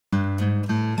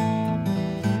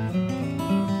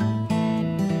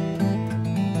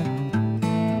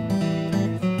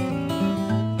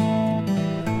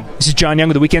John Young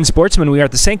with the Weekend Sportsman. We are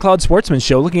at the St. Cloud Sportsman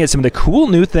Show looking at some of the cool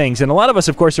new things. And a lot of us,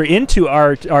 of course, are into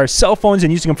our cell phones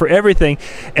and using them for everything.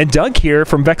 And Doug here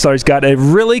from Vexilar has got a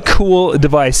really cool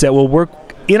device that will work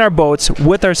in our boats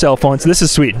with our cell phones. This is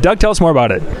sweet. Doug, tell us more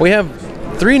about it. We have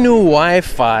 3 new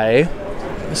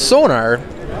Wi-Fi sonar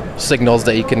signals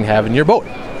that you can have in your boat.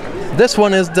 This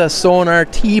one is the Sonar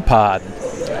T-Pod.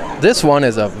 This one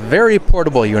is a very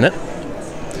portable unit.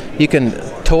 You can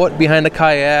tow it behind a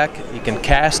kayak, you can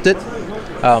cast it.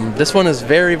 This one is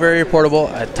very, very portable.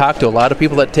 I talked to a lot of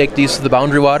people that take these to the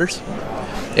boundary waters,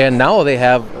 and now they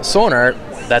have sonar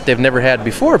that they've never had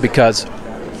before, because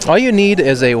all you need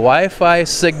is a Wi-Fi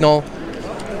signal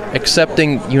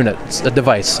accepting unit, a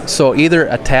device. So either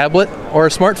a tablet or a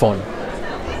smartphone.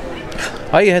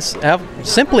 All you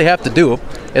simply have to do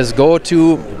is go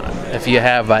to, if you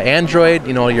have Android,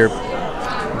 you know, your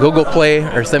Google Play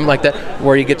or something like that,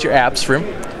 where you get your apps from.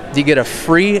 You get a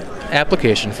free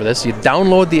application for this. You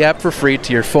download the app for free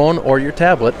to your phone or your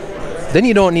tablet. Then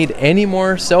you don't need any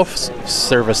more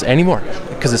self-service anymore,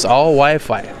 because it's all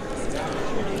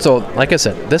Wi-Fi. So, like I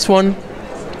said, this one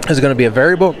is going to be a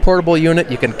very portable unit.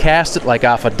 You can cast it like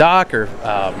off a dock or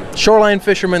shoreline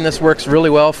fishermen. This works really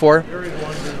well for.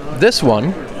 This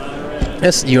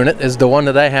unit is the one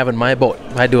that I have in my boat.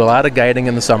 I do a lot of guiding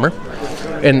in the summer.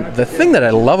 And the thing that I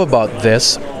love about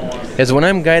this is when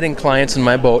I'm guiding clients in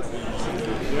my boat,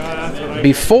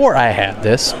 before I had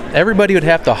this, everybody would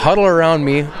have to huddle around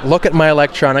me, look at my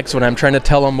electronics when I'm trying to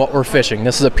tell them what we're fishing.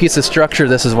 This is a piece of structure,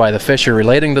 this is why the fish are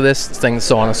relating to this thing,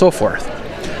 so on and so forth.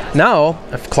 Now,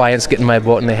 if clients get in my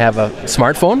boat and they have a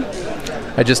smartphone,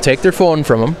 I just take their phone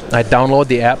from them, I download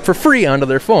the app for free onto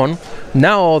their phone.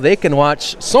 Now they can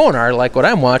watch sonar like what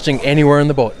I'm watching anywhere in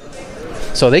the boat.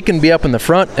 So they can be up in the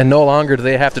front, and no longer do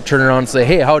they have to turn around and say,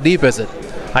 hey, how deep is it?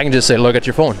 I can just say, look at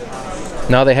your phone.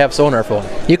 Now they have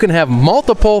SonarPhone. You can have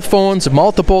multiple phones,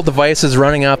 multiple devices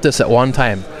running off this at one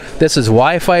time. This is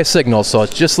Wi-Fi signal, so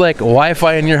it's just like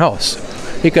Wi-Fi in your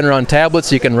house. You can run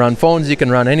tablets, you can run phones, you can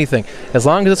run anything. As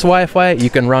long as it's Wi-Fi, you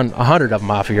can run 100 of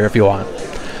them off of here if you want.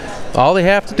 All they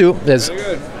have to do is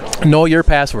know your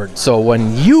password. So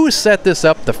when you set this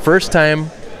up the first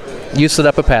time, you set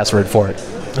up a password for it.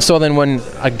 So then when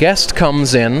a guest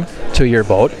comes in to your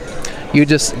boat, you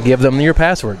just give them your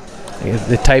password.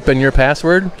 They type in your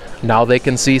password, now they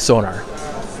can see sonar.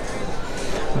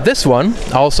 This one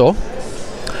also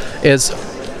is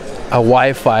a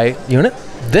Wi-Fi unit.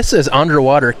 This is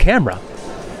underwater camera.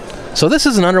 So this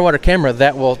is an underwater camera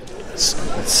that will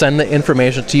send the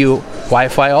information to you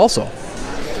Wi-Fi also.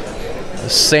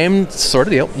 Same sort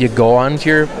of deal. You go onto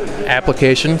your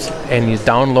applications and you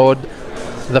download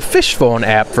the Fish Phone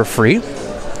app for free.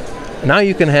 Now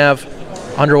you can have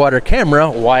underwater camera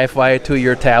Wi-Fi to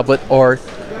your tablet or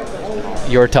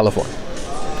your telephone.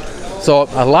 So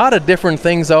a lot of different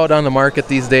things out on the market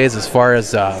these days as far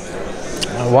as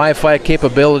Wi-Fi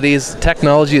capabilities.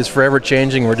 Technology is forever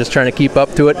changing. We're just trying to keep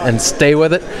up to it and stay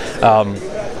with it.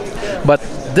 But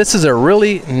this is a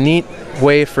really neat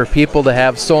way for people to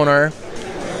have sonar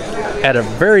at a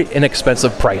very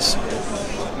inexpensive price.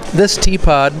 This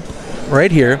T-Pod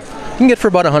right here you can get for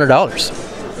about $100.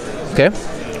 Okay.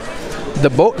 The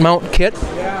boat mount kit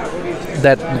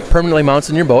that permanently mounts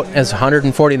in your boat is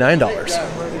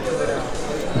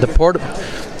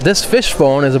 $149. This fish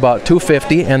phone is about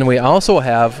 $250, and we also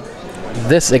have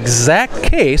this exact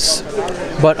case,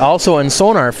 but also in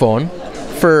SonarPhone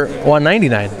for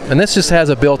 $199. And this just has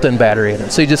a built-in battery in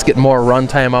it, so you just get more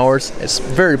runtime hours. It's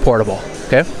very portable.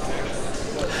 Okay.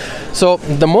 So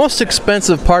the most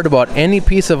expensive part about any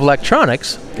piece of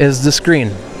electronics is the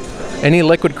screen. Any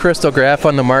liquid crystallograph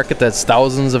on the market that's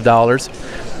thousands of dollars,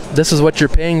 this is what you're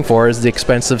paying for, is the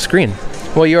expensive screen.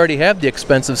 Well, you already have the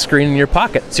expensive screen in your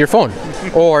pocket. It's your phone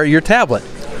or your tablet.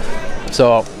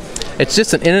 So it's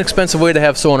just an inexpensive way to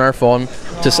have SonarPhone,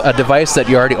 just a device that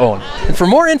you already own. And for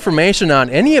more information on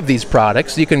any of these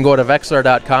products, you can go to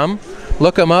Vexilar.com,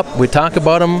 look them up, we talk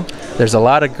about them. There's a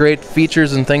lot of great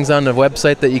features and things on the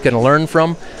website that you can learn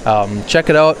from.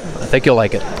 Check it out. I think you'll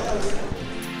like it.